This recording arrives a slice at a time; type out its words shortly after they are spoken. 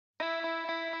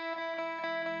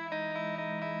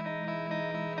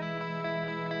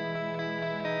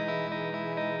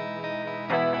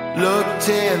Looked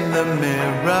in the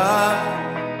mirror,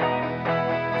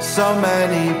 so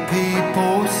many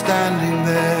people standing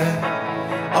there.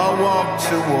 I walked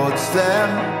towards them,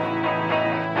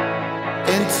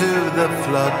 into the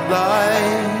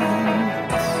floodlight.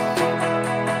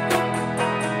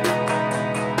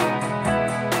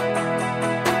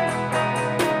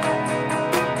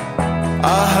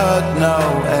 I heard no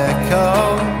echo,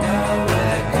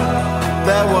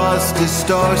 there was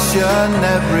distortion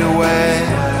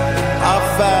everywhere. I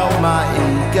felt my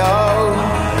ego,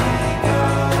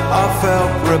 I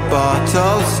felt Roberto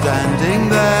standing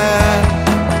there.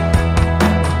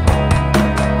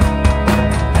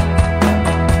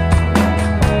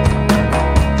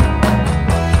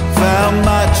 Found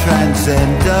my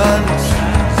transcendence,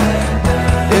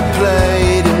 it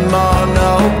played in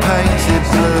mono painted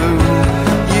blue.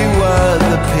 You were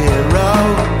the hero,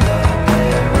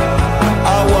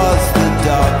 I was the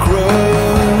dark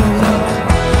room.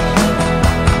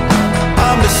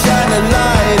 I'm the shining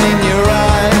light in your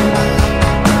eyes.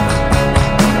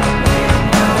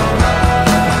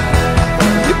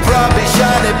 You probably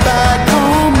shine it back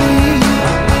on me,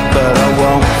 but I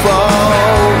won't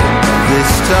fall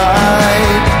this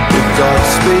time. With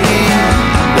Godspeed,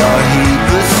 I'll heed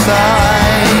the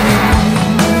sign.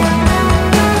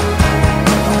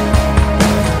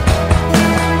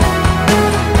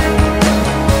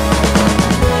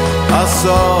 I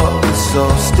saw the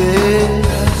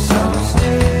solstice,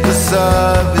 the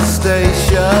service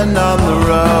station on the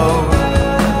road.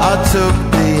 I took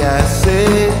the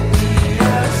acid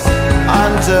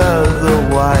under the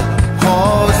white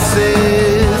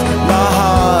horses. My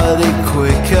heart it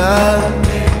quicker,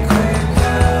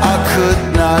 I could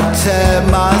not tear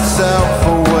myself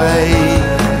away.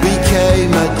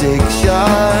 Became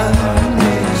addiction.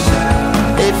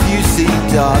 If you see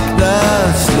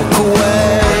darkness, look away.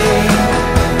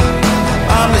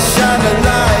 I'm a shining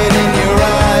light in your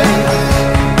eyes.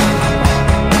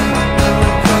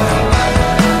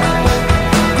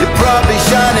 You probably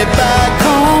shine it back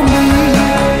on me,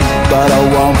 but I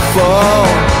won't fall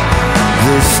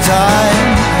this time.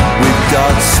 With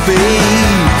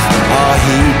Godspeed, I'll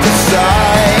heed the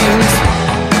signs.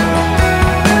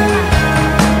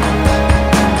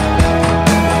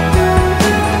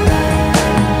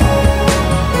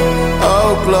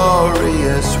 Oh,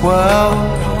 glorious world,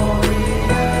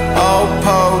 oh,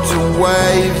 potent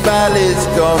wave, valleys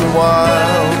gone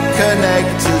wild.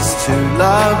 Connect us to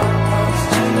love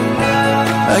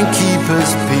and keep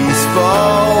us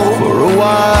peaceful for a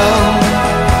while.